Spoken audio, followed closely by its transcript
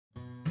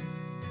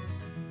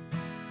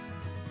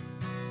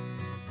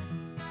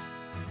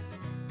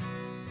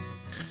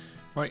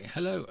Right,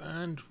 hello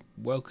and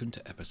welcome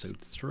to episode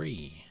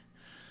 3.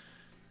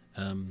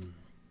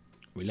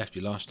 We left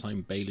you last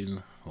time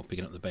baling or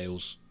picking up the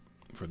bales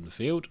from the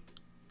field.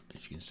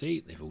 As you can see,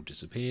 they've all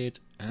disappeared,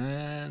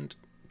 and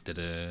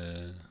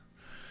ta-da!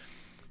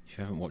 If you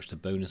haven't watched the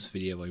bonus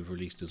video I've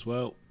released as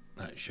well,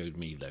 that showed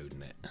me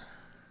loading it.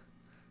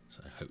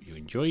 So I hope you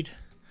enjoyed.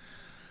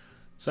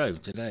 So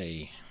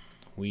today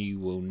we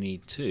will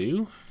need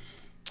to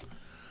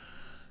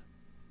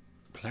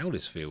plough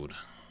this field.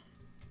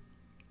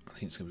 I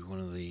think it's going to be one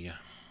of the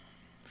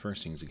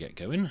first things to get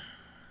going,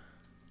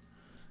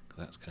 because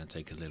that's going to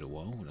take a little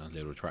while with our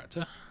little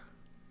tractor.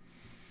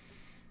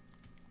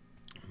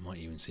 Might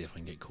even see if I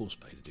can get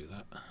Courseplay to do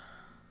that.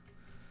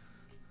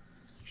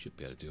 Should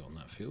be able to do it on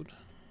that field,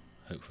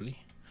 hopefully,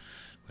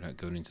 without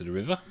going into the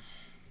river.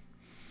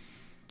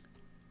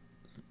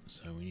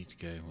 So we need to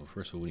go, well,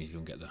 first of all we need to go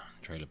and get the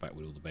trailer back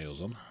with all the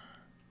bales on.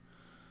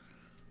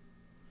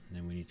 And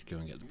then we need to go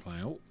and get the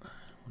plough.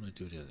 What do I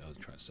do with the other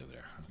tractors over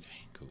there?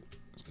 Okay, cool.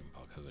 Let's go and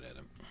park over there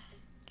then.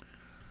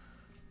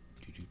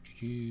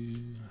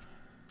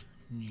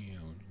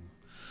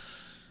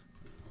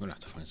 We'll have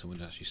to find somewhere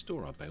to actually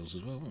store our bales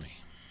as well, won't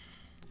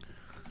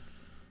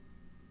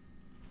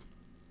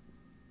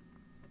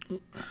we?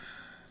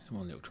 Come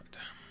on, little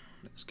tractor.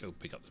 Let's go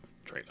pick up the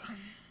trailer.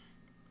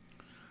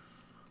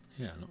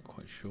 Yeah, not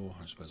quite sure.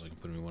 I suppose I can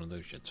put him in one of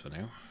those sheds for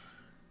now.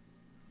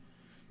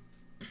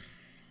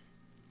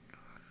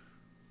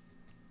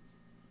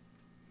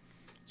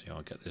 See,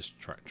 I'll get this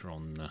tractor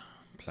on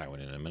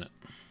ploughing in a minute,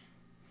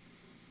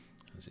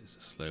 as it's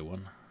a slow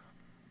one.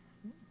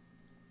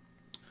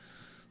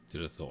 The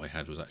other thought I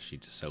had was actually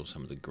to sell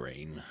some of the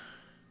grain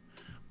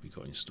we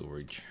got in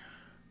storage,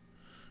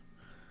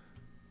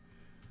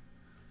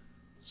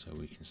 so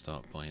we can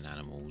start buying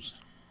animals.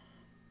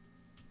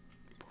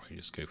 Probably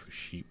just go for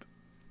sheep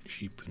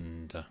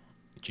and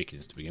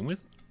chickens to begin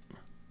with,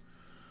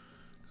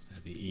 because they're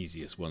the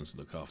easiest ones to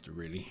look after,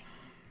 really.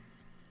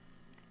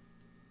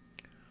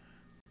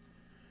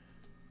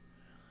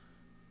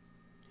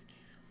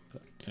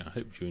 But yeah, I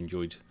hope you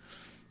enjoyed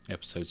the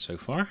episode so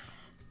far.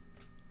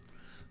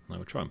 And I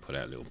will try and put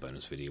out a little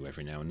bonus video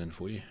every now and then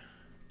for you.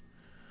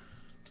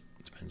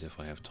 Depends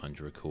if I have time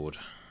to record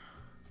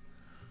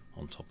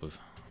on top of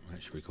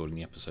actually recording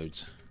the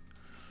episodes.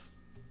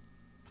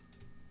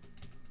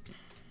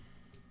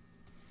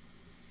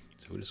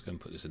 So we'll just go and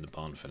put this in the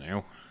barn for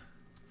now.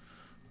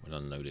 We'll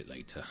unload it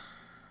later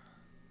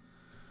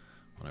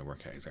when I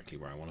work out exactly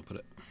where I want to put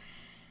it.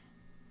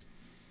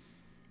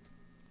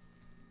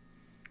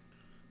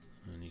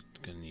 I'm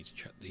going to need to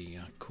check the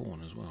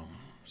corn as well,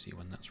 see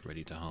when that's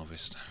ready to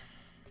harvest.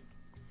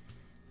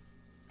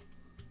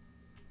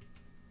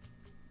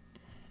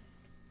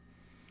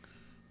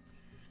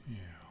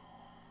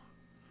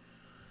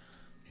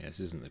 Yeah, this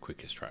isn't the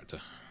quickest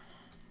tractor.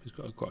 It's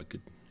got quite a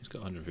good. It's got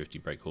 150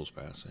 brake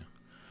horsepower, so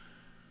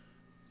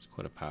it's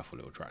quite a powerful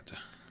little tractor,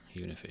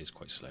 even if it is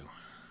quite slow.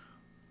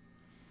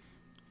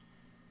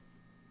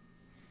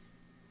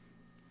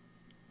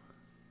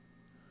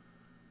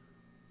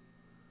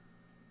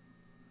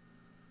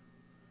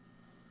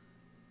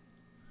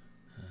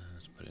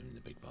 Let's put it in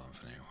the big barn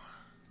for now.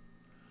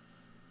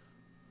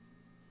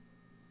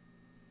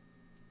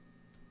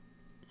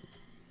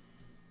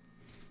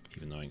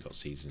 Even though I ain't got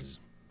seasons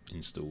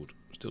installed,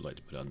 still like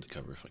to put it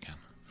undercover if I can.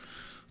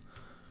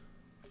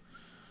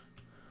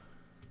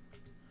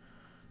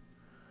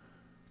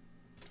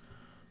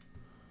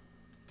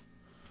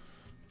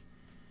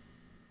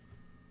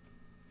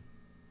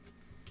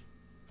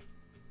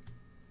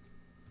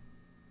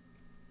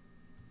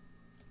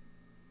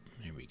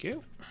 There we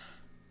go.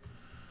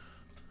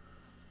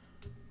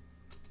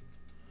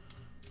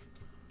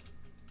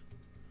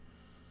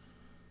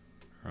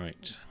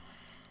 Right.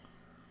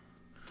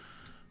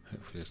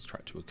 Hopefully this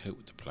tractor will cope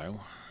with the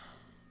plough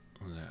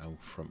without our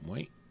front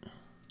weight.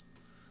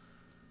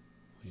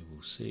 We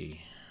will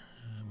see.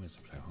 Where's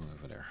the plough?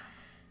 Over there.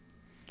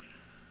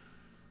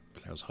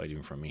 Plough's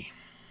hiding from me.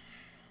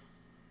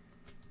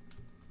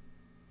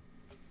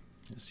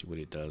 Let's see what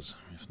it does.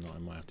 If not, I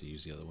might have to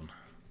use the other one.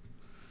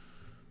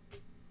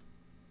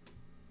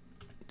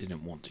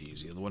 Didn't want to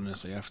use the other one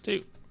unless I have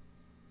to.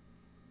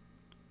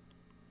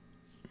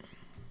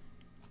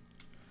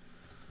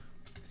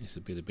 This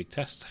would be the big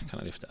test. Can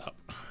I lift it up?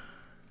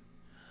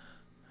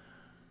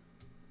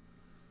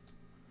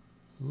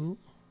 Ooh.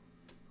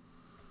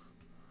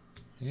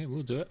 Yeah,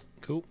 we'll do it.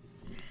 Cool.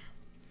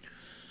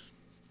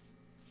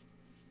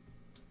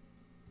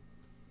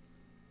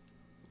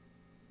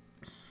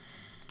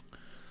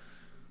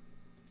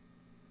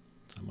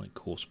 So I might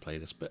Courseplay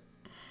this bit,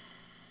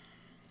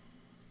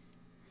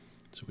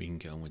 so we can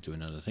get on with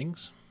doing other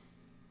things.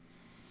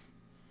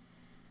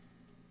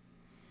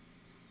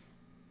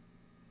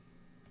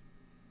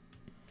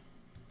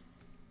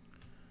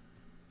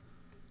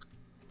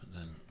 But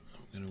then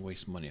I'm going to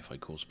waste money if I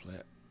Courseplay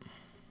it.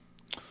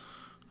 Oh,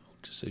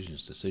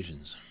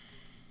 decisions.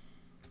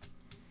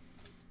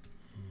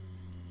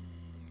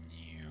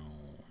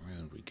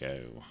 Round we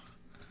go.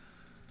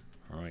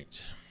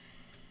 Right.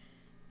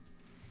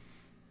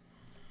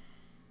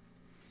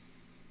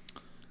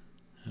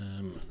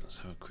 Let's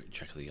have a quick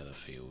check of the other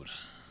field.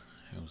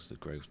 How's the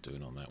growth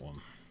doing on that one?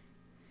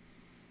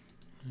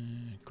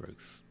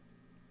 Growth.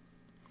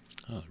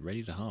 Oh,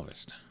 ready to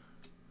harvest.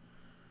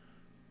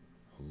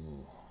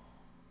 Ooh.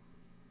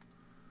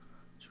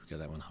 Should we get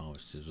that one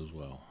harvested as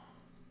well?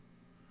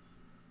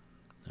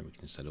 Then we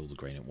can sell all the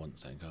grain at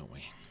once then, can't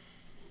we?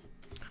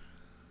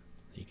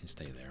 You can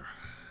stay there.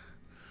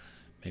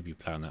 Maybe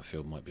ploughing that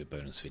field might be a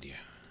bonus video.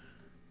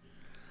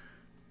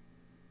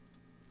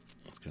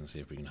 Let's go and see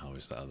if we can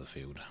harvest that other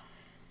field.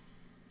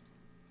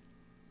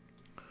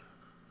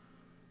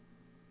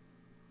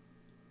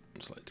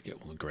 Just like to get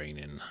all the grain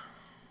in.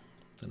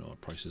 Don't know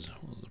what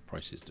the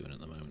prices doing at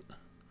the moment.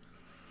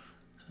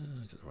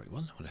 Get the right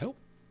one, would help.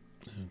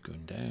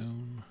 Going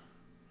down.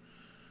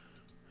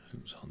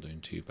 Hoops aren't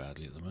doing too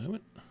badly at the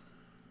moment.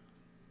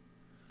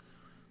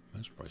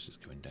 Most prices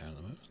going down at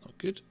the moment, it's not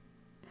good.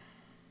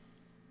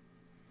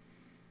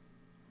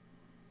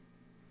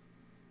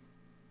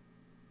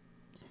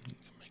 You can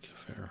make a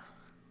fair.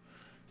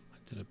 I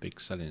did a big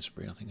selling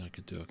spree, I think I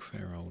could do a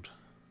fair old.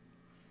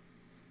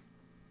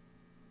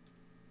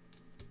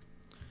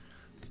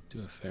 Do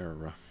a fair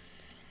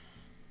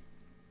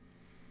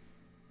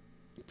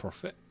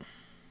profit.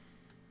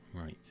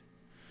 Right.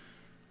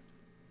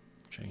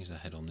 Change the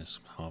head on this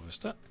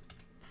harvester.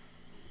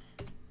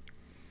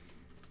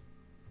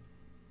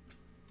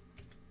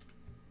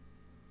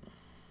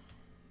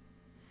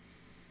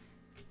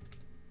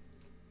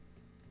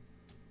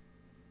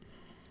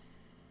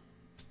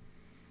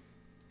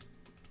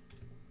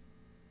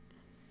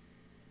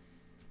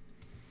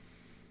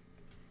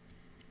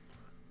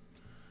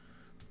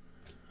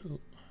 Oh.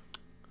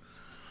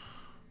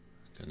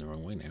 Going the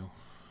wrong way now.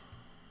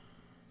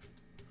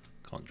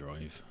 Can't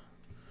drive.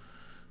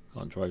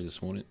 Can't drive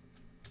this morning.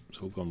 It's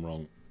all gone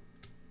wrong.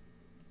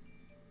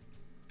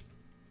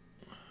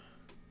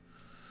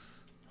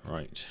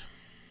 Right.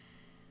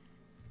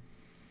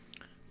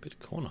 Bit of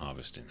corn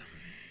harvesting.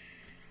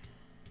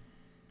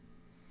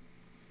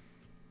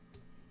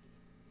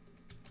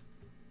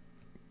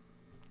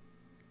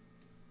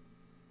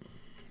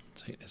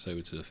 Take this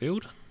over to the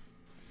field.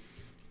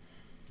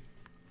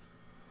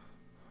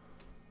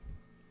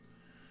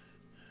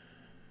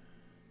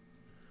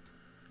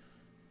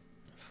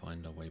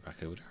 Find our way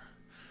back over there.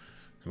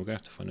 And we're going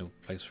to have to find a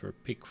place for a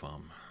pig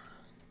farm.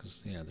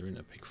 Because, yeah, there isn't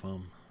a pig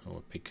farm or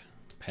a pig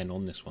pen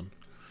on this one.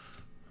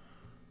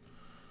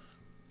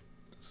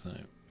 So,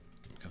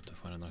 we have to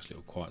find a nice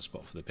little quiet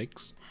spot for the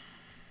pigs.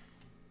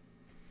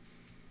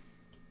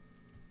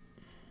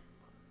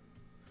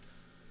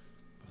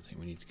 I think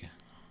we need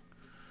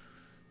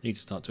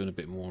to start doing a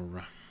bit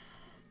more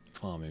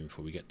farming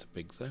before we get to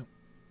pigs, though.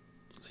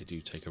 They do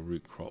take a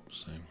root crop,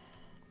 so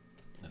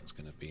that's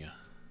going to be a...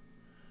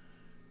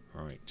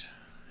 Right,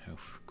 how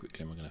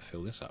quickly am I going to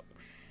fill this up?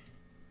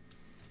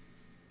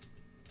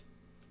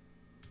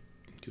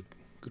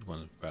 Good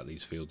one about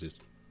these fields is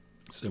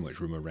so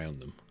much room around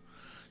them.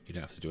 You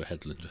don't have to do a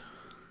headland.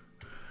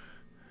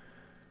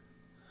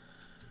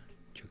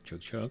 Chug,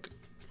 chug, chug.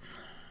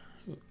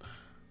 Ooh.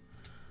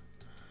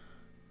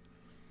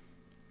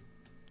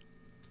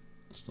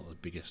 It's not the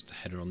biggest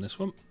header on this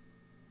one,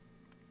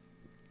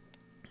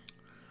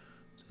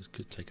 so this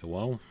could take a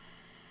while.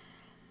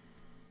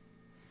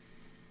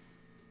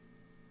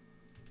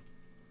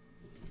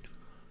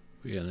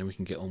 But yeah, then we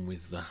can get on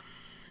with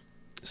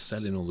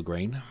selling all the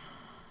grain,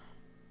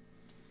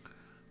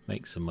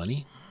 make some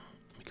money.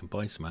 We can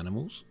buy some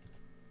animals.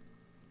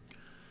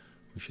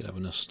 We should have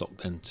enough stock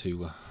then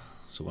to.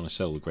 So when I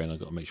sell the grain, I've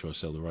got to make sure I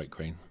sell the right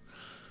grain.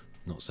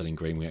 Not selling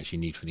grain we actually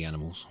need for the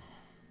animals.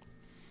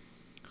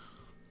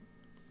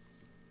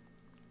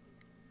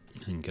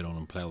 And get on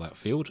and plough that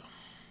field.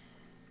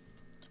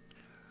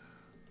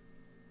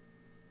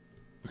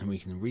 And we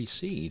can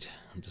reseed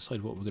and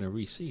decide what we're going to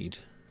reseed.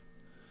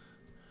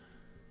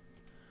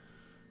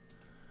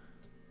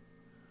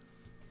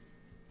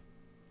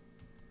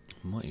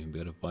 Might even be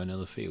able to buy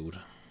another field.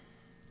 So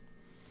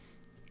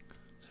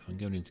if I'm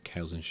going into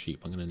cows and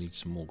sheep, I'm going to need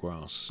some more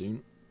grass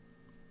soon.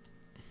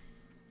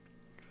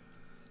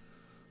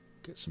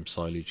 Get some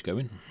silage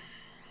going.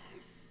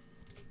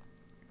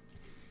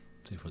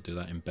 See if I do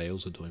that in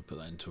bales or do I put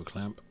that into a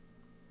clamp.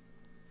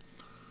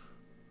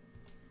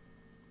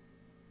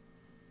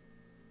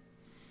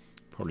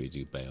 Probably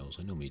do bales.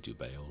 I normally do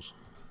bales.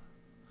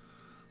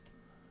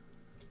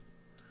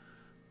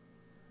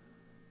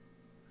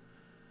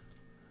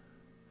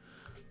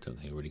 Don't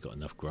think I've really got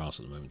enough grass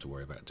at the moment to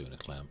worry about doing a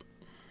clamp.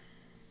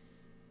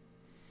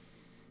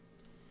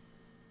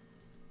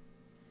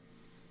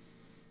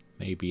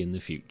 Maybe in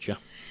the future.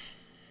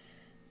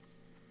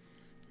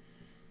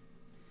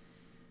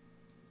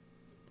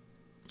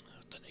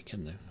 I've done it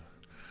again though.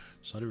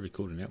 Started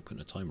recording now,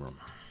 putting a timer on.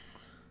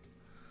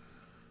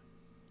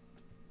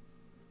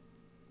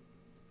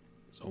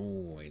 It's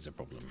always a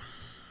problem.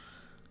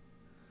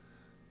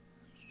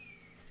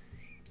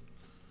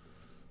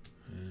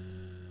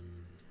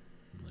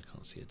 I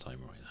can't see a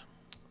timer either.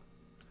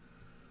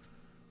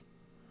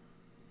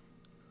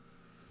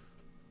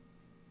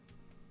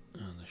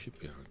 And there should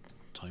be a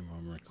timer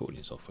on my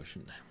recording software,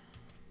 shouldn't there?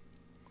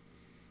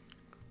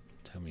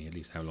 tell me at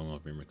least how long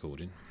I've been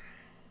recording.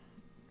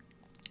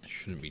 It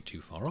shouldn't be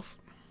too far off.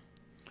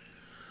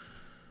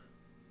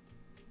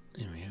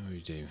 Anyway, how do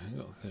we do? I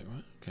got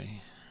right.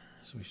 Okay,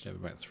 so we should have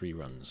about 3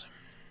 runs,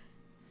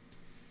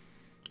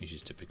 which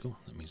is typical.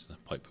 That means the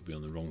pipe will be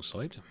on the wrong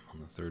side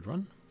on the 3rd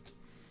run.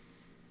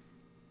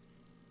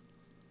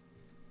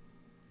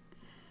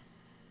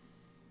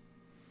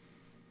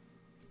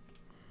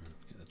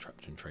 Get the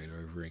tractor and trailer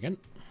over again.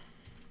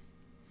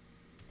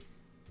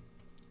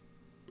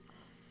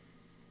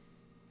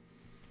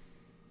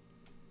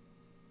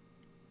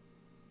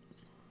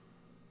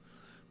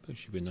 But it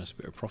should be a nice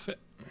bit of profit.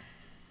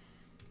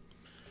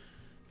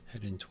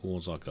 Heading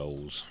towards our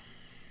goals.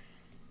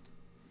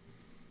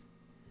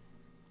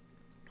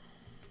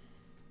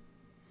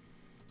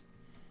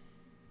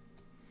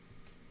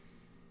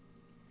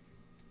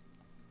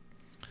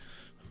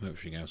 I'm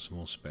hopefully going to have some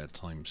more spare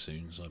time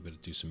soon, so I better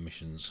do some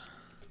missions.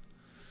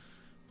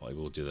 But I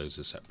will do those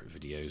as separate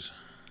videos,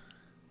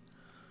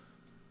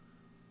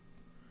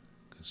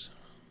 because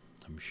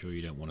I'm sure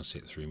you don't want to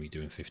sit through me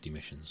doing 50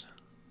 missions.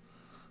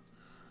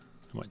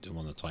 I might do them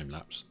on the time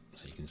lapse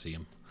so you can see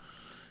them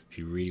if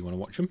you really want to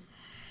watch them.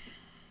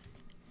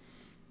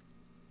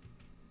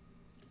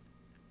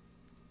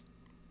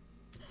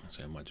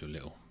 So I might do a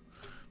little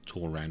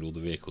tour around all the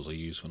vehicles I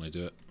use when I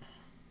do it,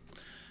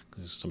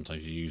 because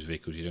sometimes you use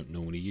vehicles you don't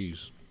normally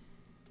use,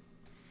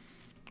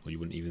 or you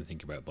wouldn't even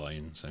think about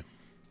buying. So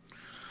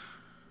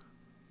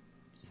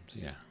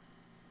yeah,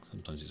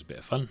 sometimes it's a bit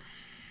of fun.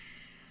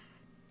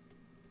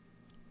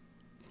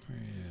 There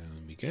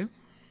we go.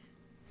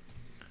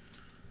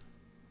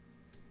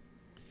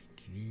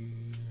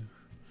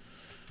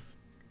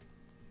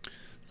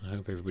 I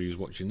hope everybody who's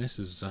watching this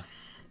is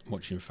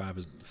watching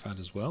Fad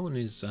as well, and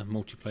his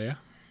multiplayer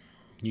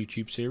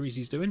YouTube series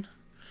he's doing.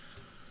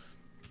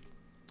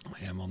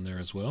 I am on there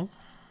as well.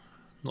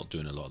 Not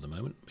doing a lot at the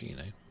moment, but you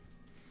know,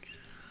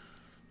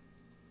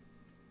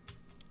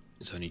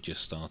 it's only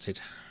just started,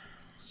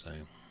 so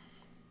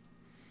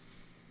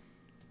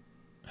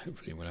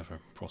hopefully we'll have a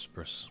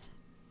prosperous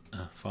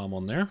farm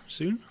on there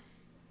soon.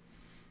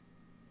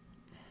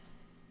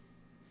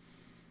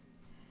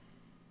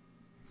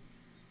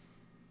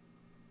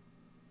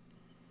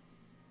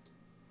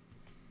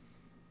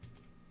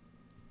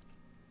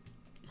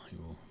 I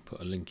will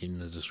put a link in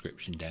the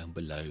description down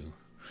below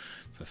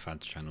for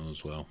Fad's channel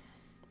as well,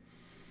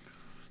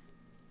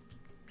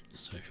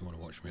 so if you want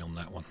to watch me on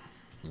that one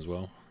as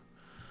well,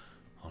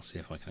 I'll see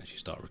if I can actually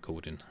start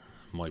recording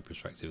my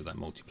perspective of that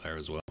multiplayer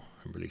as well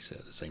and release it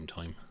at the same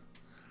time.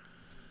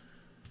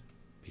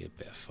 Be a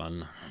bit of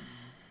fun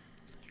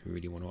if you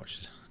really want to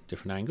watch a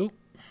different angle.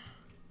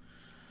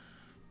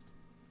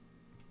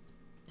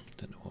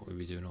 Don't know what we'll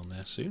be doing on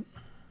there soon.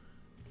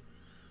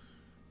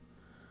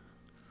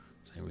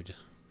 So we're just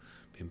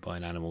been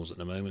buying animals at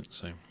the moment,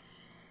 so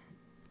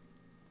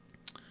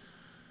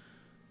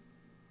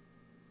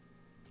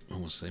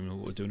almost the same as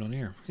what we're doing on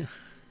here. Yeah,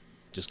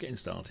 just getting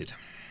started.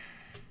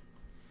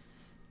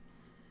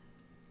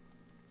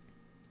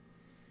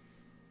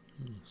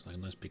 It's like a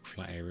nice big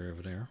flat area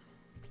over there.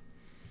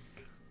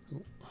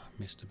 Oh,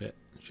 missed a bit.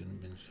 Should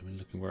have been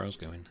looking where I was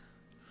going.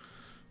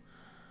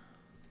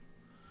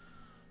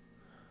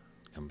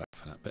 Come back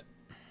for that bit.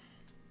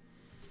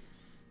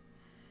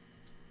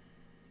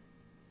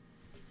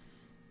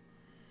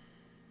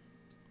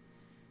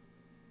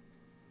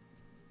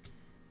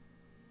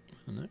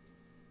 No.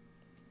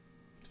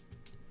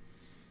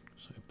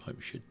 So pipe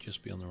should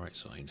just be on the right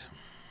side.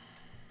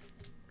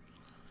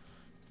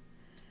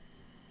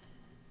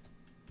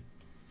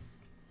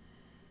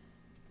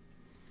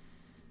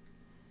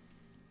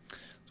 So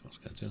what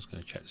I was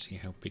going to check to see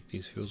how big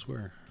these fields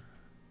were.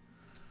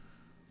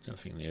 Don't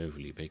think they're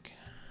overly big.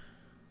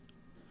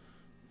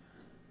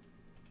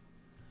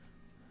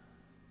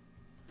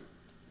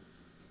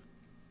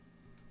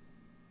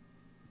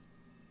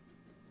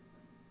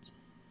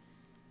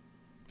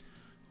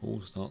 All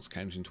starts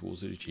counting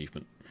towards the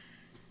achievement.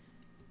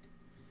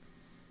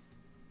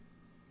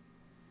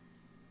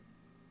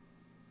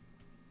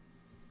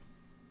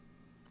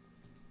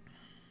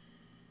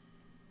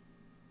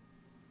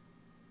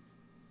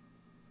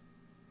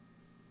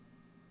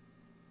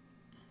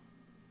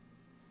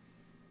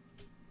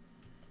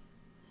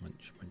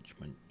 Munch, munch,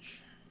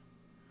 munch.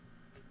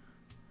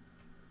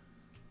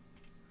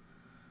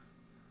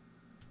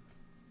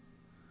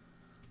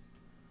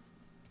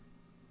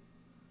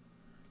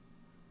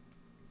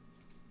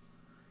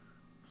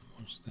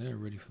 Almost there,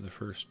 ready for the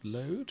first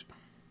load.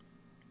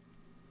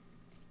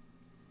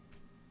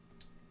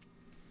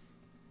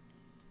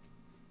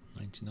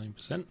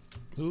 %.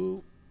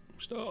 Ooh,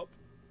 stop.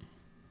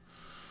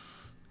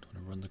 Don't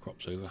want to run the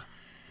crops over.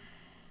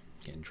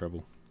 Get in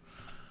trouble.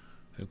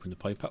 Open the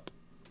pipe up.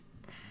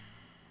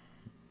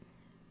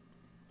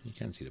 You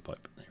can see the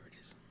pipe. There it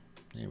is.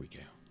 There we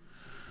go.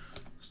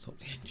 Stop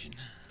the engine.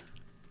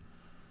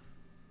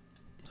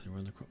 Did I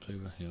run the crops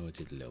over? Yeah, I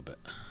did a little bit.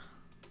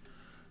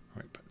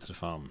 Right, back to the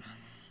farm.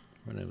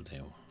 Run over the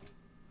hill.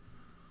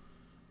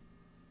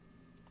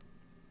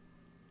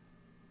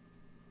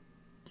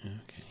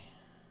 Okay.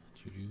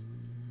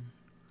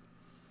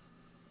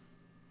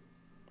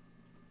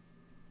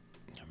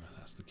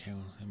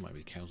 cows. There might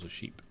be cows or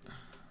sheep.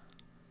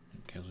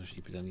 Cows or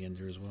sheep are down the end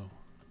there as well.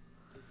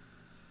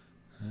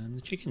 And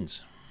the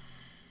chickens.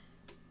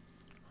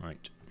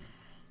 Right.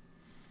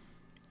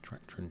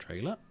 Tractor and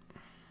trailer.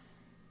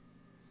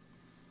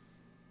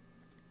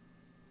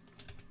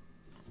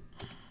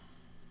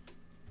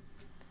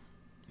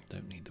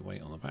 Don't need the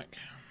weight on the back.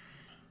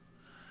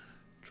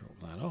 Drop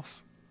that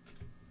off.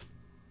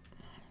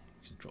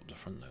 You can drop the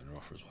front loader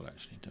off as well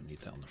actually. Don't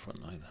need that on the front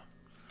either.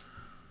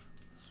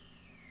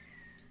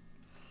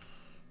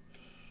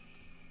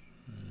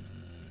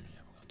 Yeah,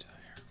 we're going to do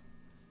that here.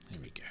 There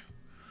we go.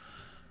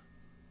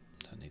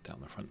 Don't need that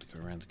on the front to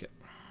go around to get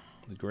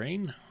the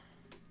grain.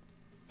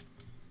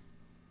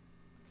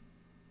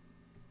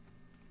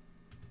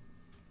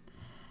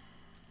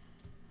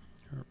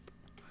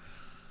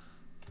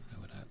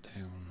 Lower that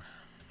down.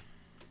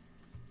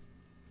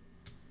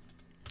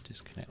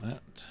 Disconnect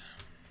that.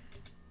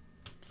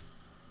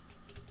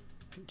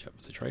 Pinch up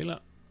with the trailer.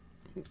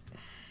 Ooh.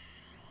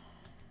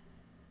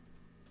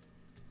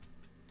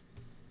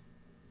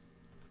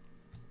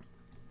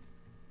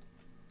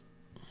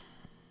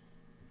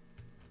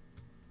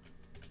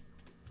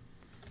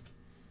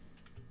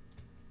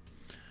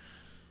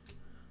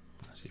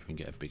 See if we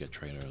can get a bigger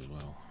trailer as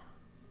well.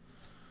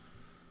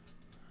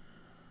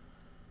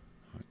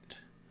 Right,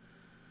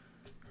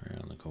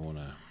 around the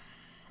corner.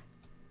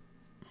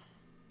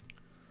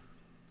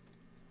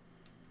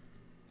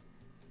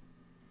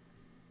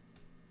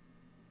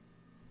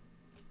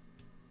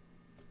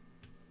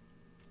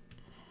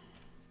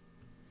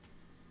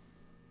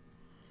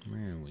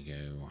 There we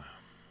go.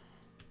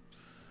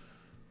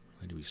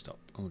 Where do we stop?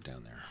 Oh,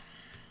 down there.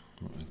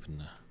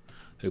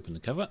 Open the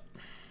cover.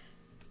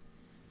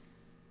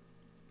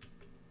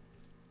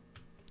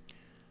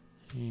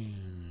 And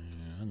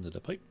under the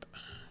pipe,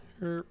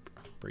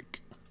 brake,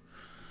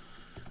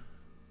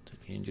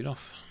 take the engine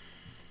off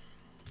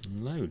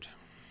and load.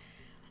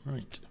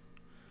 Right,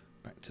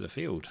 back to the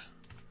field.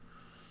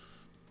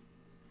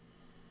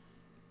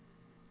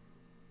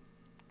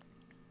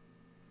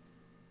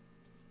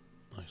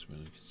 Nice, well,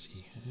 you can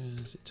see,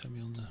 does it tell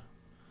me on the,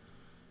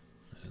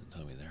 it doesn't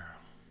tell me there,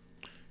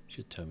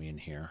 should tell me in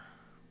here.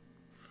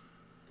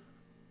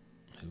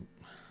 Oh,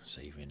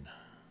 saving.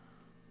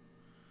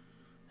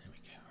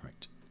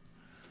 Right.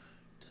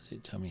 Does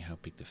it tell me how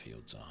big the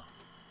fields are?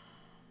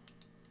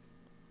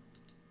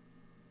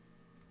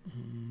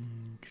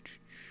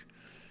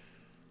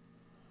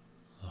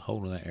 The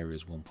whole of that area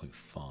is 1.5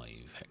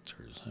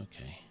 hectares.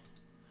 Okay.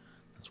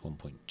 That's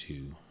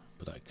 1.2,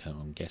 but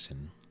I'm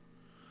guessing,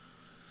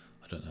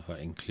 I don't know if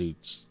that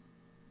includes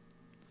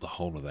the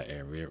whole of that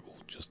area or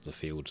just the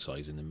field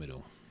size in the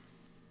middle.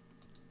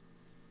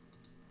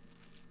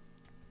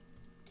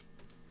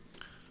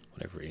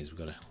 Whatever it is, we've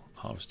got to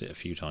harvest it a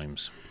few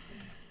times.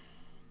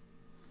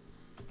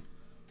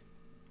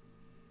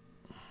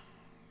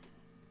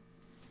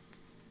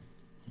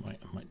 Right,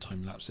 I might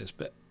time lapse this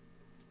bit,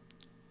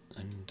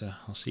 and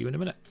I'll see you in a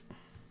minute.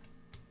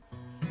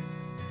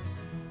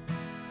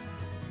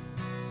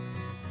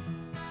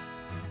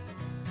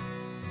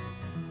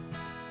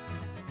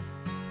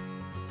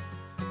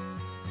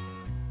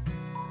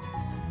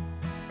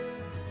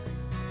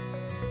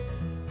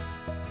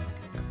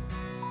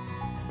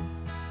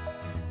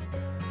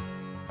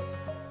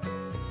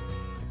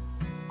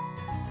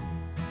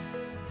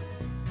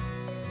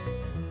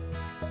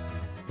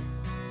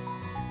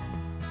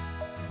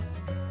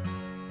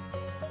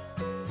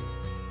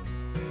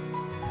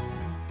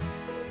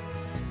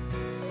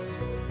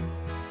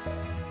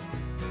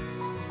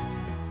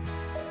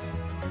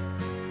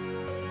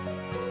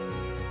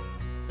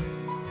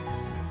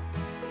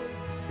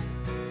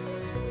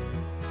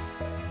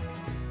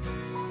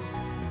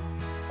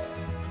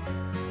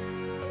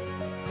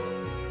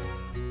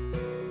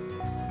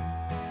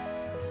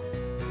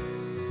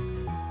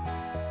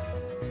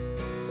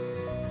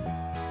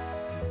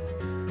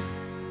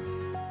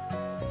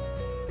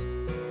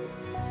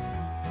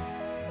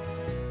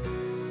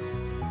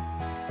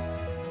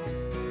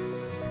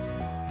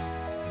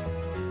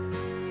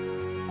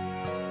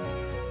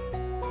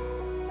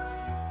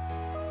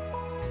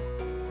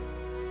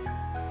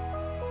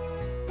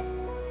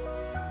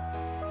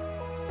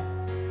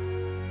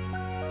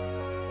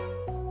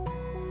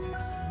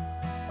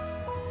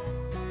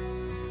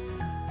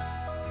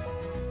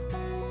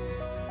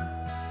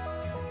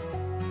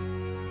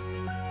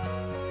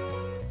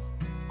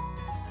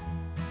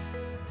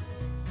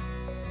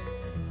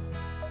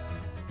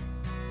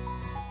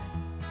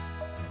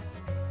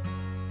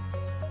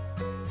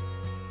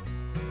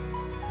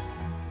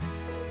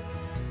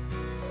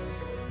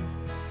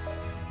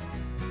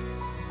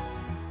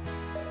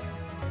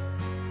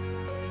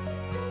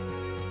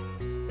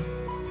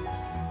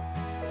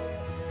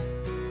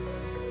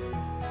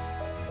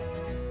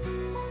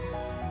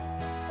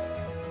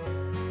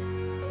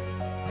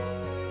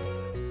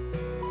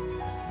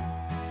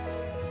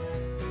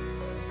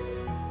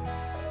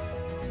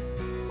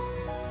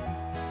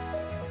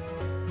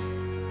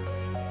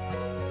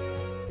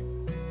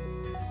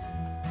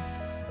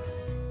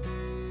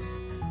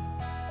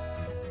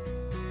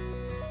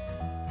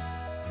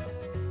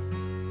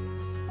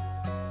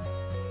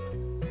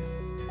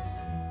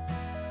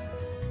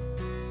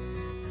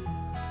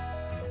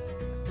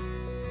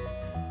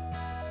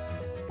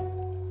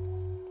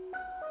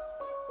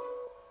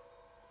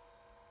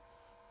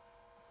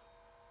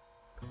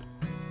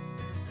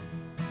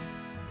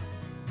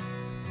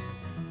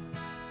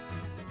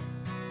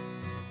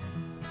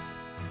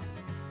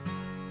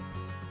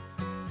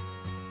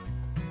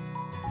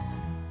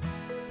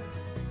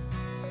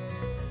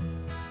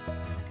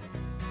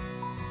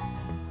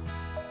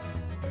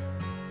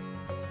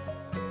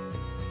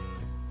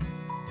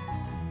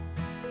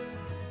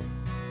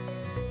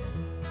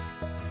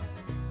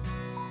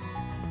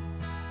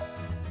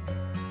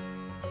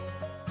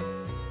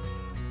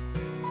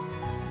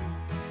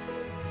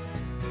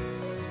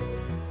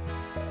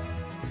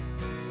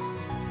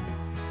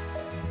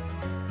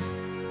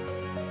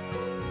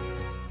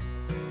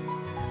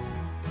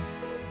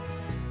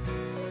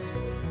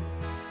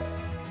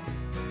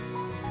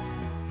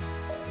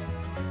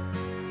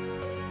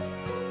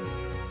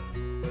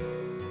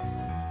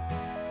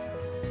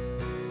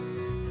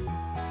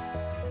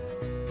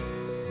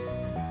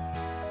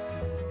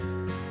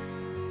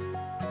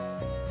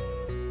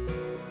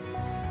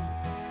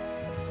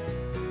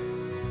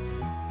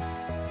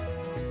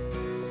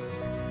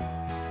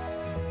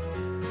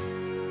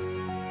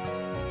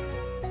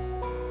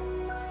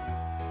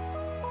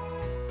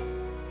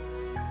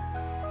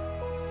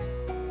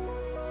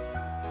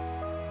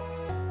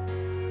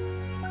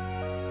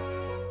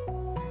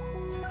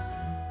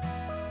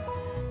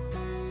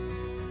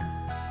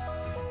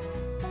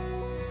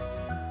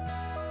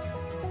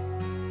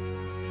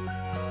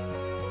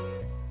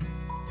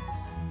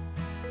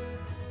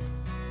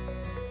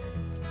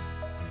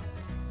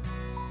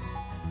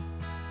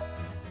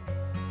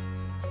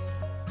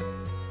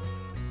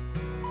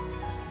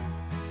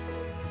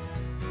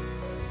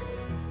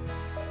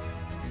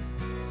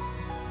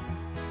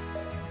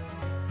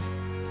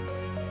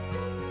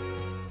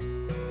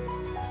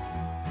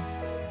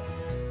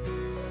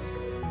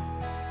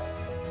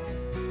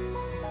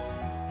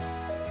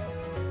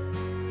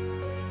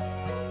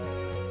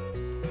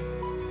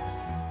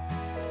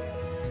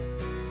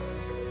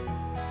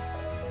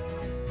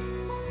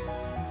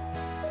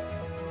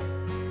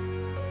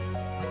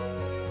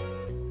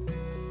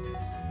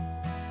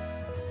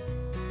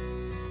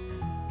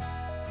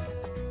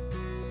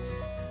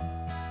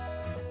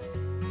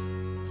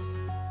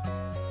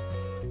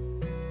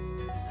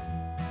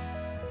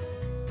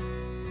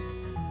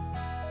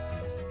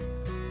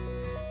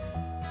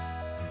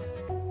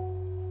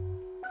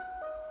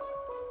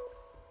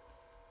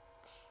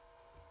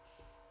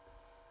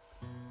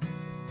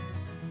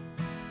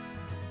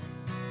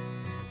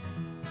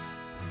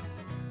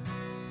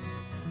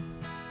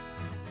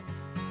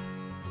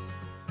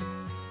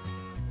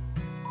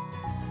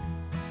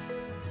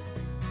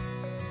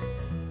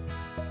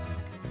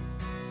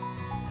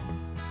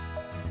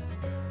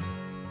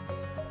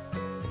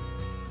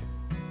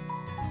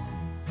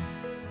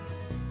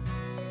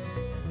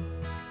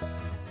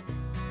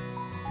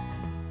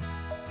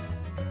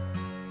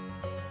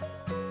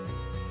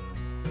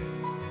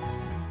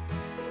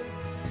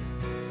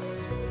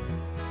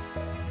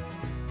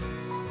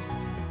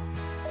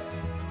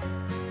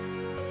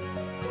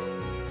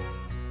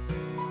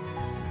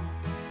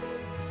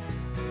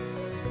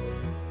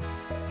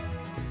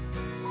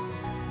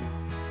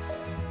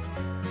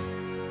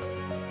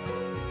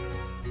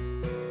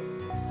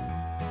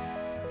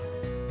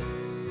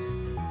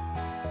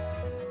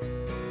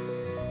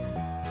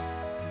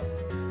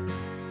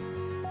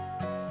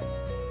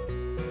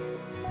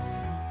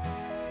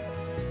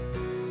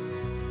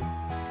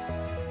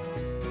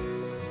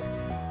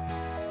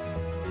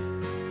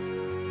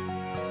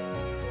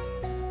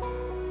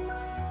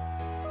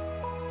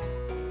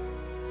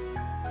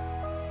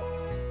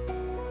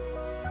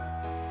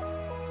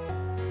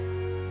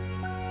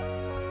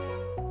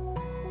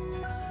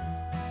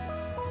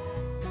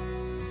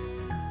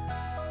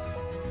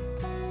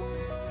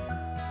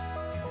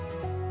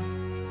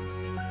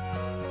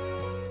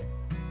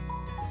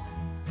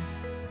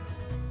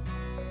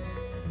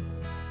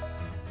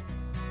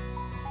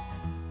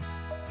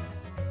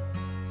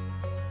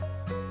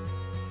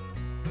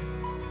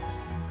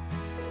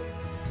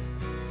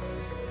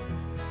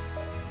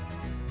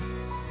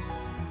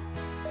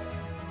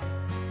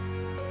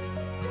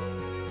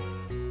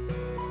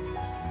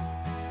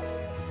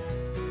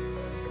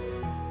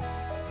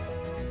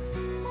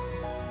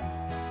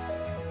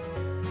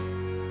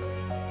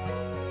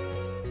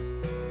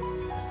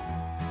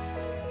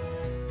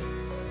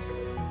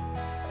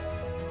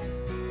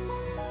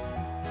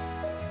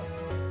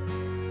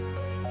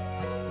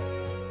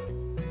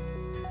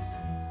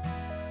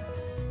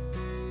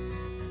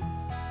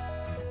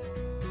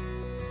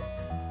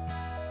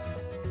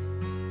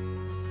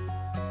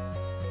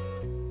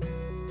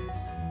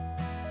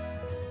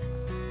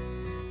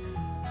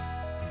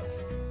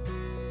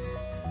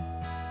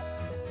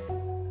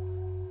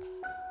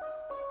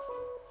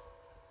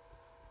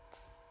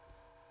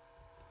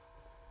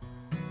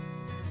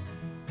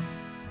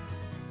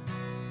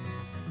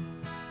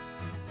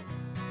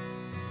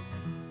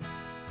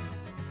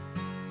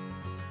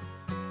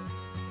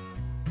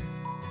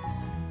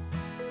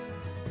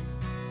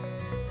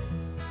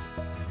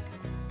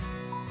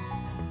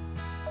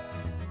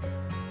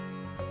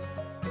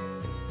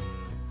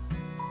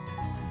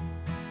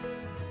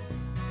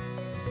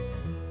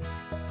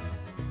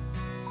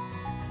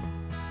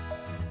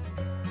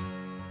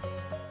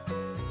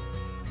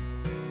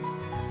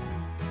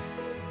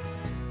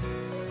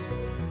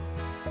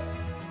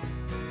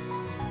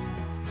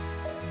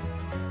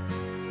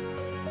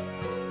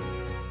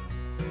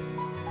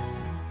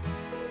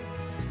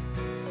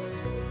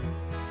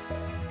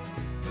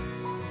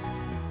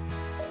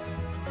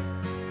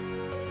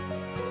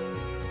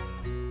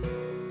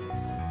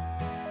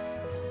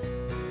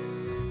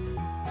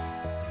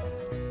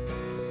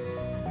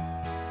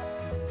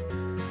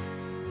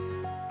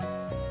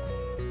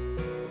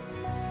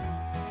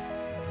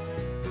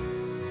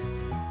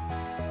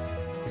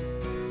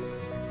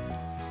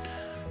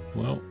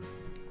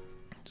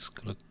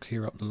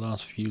 clear up the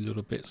last few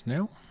little bits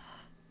now.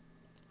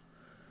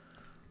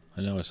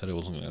 I know I said I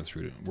wasn't going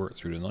to work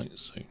through the night,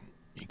 so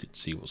you could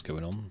see what's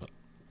going on, but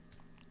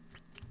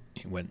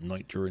it went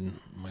night during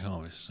my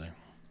harvest, so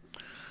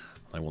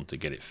I want to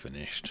get it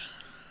finished.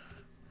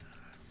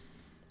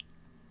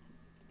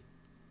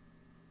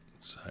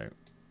 So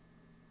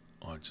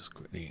I'll just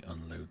quickly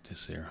unload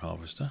this here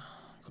harvester.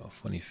 Got a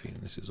funny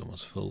feeling this is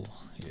almost full.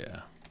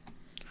 Yeah,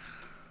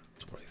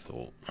 that's what I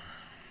thought.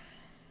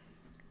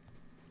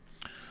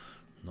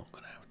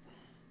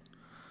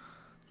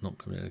 Not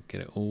gonna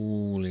get it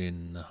all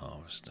in the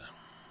harvester,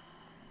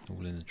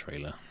 all in the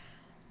trailer.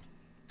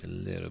 A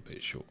little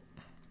bit short.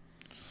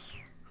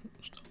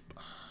 Stop.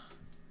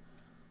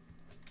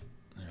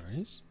 There it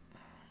is.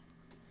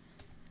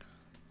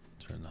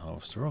 Turn the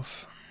harvester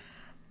off.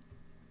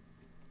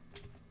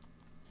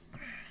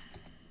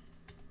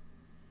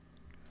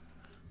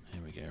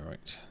 There we go.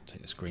 Right,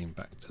 take this grain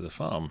back to the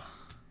farm.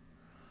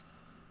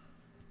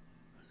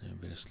 A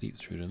bit of sleep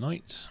through the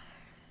night.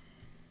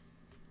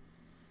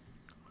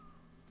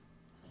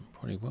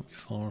 Probably won't be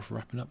far off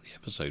wrapping up the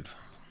episode.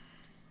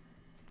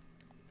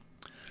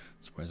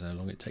 Suppose how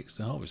long it takes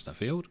to harvest that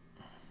field.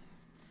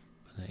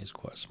 But there is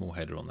quite a small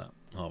header on that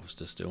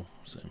harvester still,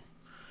 so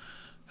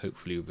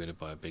hopefully we'll be able to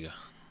buy a bigger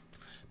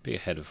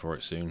header for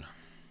it soon.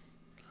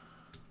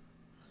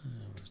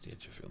 Where's the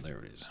edge of the field? There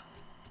it is.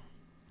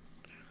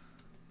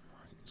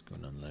 Right, let's go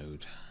and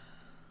unload.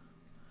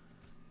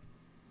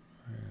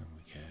 There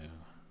we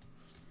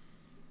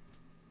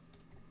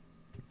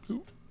go.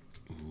 Ooh.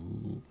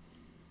 Ooh.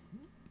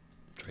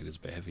 Trailer's a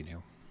bit heavy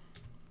now.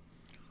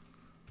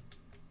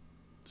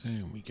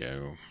 There we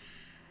go.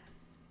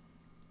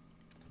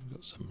 We've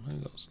got some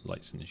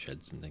lights in the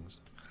sheds and things.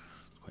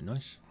 It's quite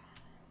nice.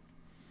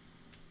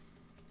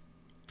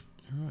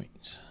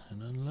 Right,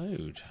 and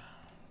unload.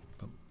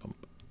 Bump,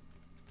 bump.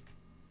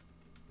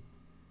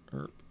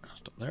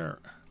 Stop there.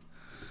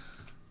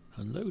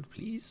 Unload,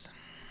 please.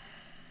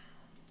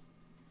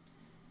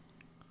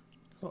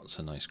 Lots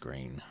of nice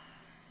grain.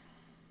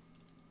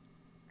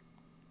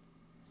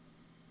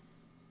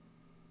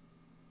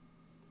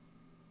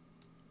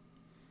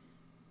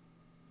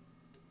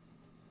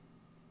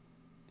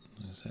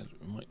 I said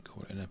we might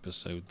call it an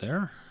episode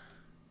there.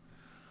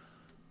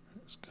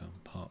 Let's go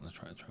and park the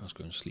tractor. Let's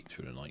go and sleep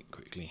through the night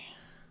quickly.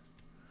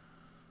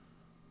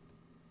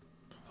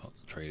 Park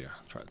the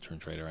tractor and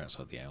trailer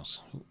outside the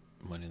house. Ooh,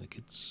 minding the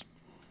kids.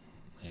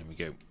 There we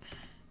go.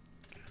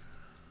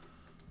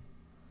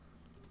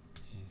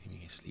 Give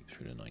me a sleep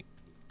through the night.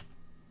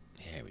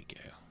 There we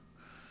go.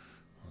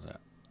 What was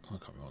that? I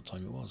can't remember what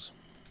time it was.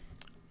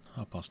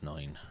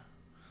 9:30.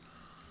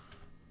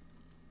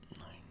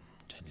 9,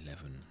 10,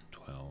 11,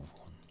 12, 1,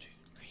 2,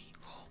 3,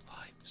 4,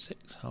 5,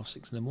 6,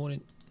 6:30 in the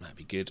morning. That'd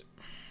be good.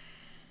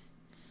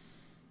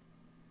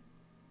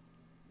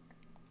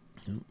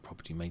 Oh,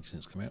 property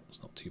maintenance come out.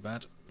 It's not too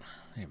bad.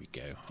 There we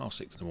go.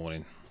 6:30 in the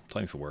morning.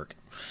 Time for work.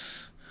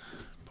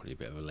 Probably a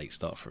bit of a late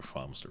start for a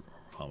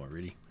farmer,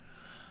 really.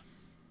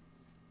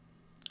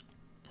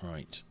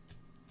 Right.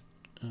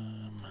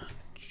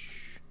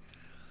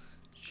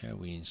 Shall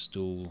we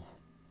install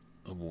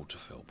a water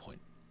fill point?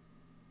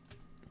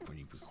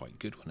 Probably be quite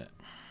good, wouldn't it?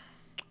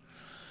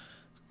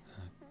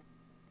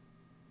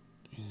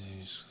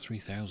 It's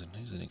 3,000.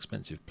 He's an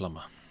expensive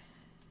plumber,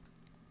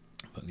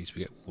 but at least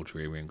we get water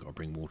here. We haven't got to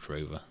bring water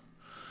over.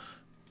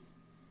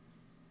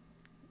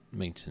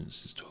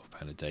 Maintenance is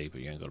 £12 a day,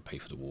 but you ain't got to pay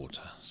for the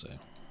water. So,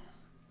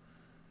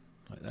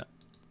 like that.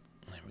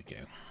 There we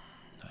go.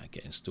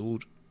 Get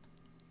installed.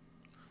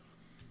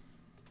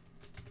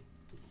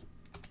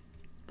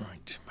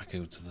 Right, back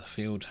over to the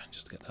field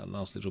just to get that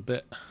last little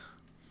bit.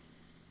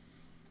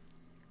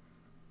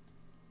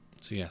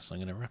 So yes, I'm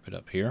going to wrap it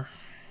up here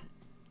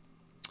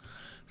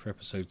for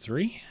episode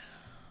 3.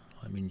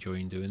 I'm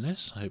enjoying doing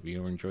this. I hope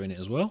you're enjoying it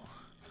as well.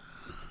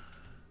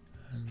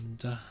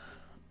 And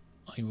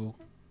I will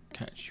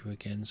catch you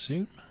again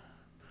soon.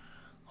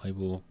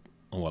 I'll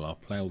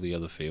plough the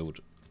other field.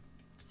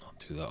 I'll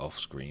do that off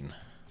screen.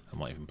 I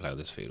might even plough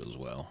this field as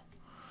well.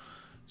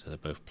 So they're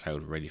both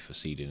ploughed ready for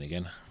seeding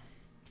again.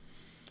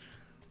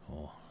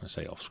 Or I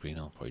say off screen,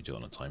 I'll probably do it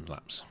on a time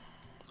lapse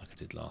like I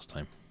did last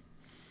time.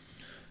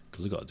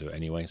 Because I've got to do it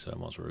anyway, so I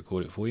might as well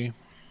record it for you.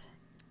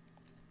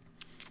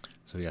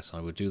 So yes, I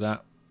would do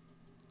that.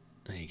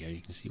 There you go,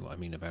 you can see what I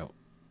mean about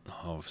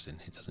harvesting.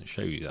 It doesn't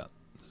show you that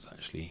there's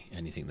actually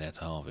anything there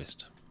to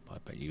harvest, but I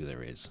bet you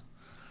there is.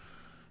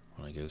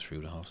 When I go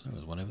through the harvest, there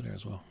was one over there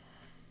as well.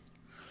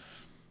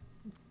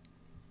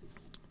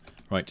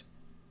 Right,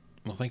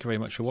 well thank you very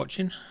much for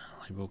watching.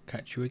 I will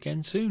catch you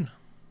again soon.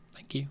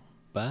 Thank you,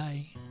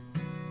 bye.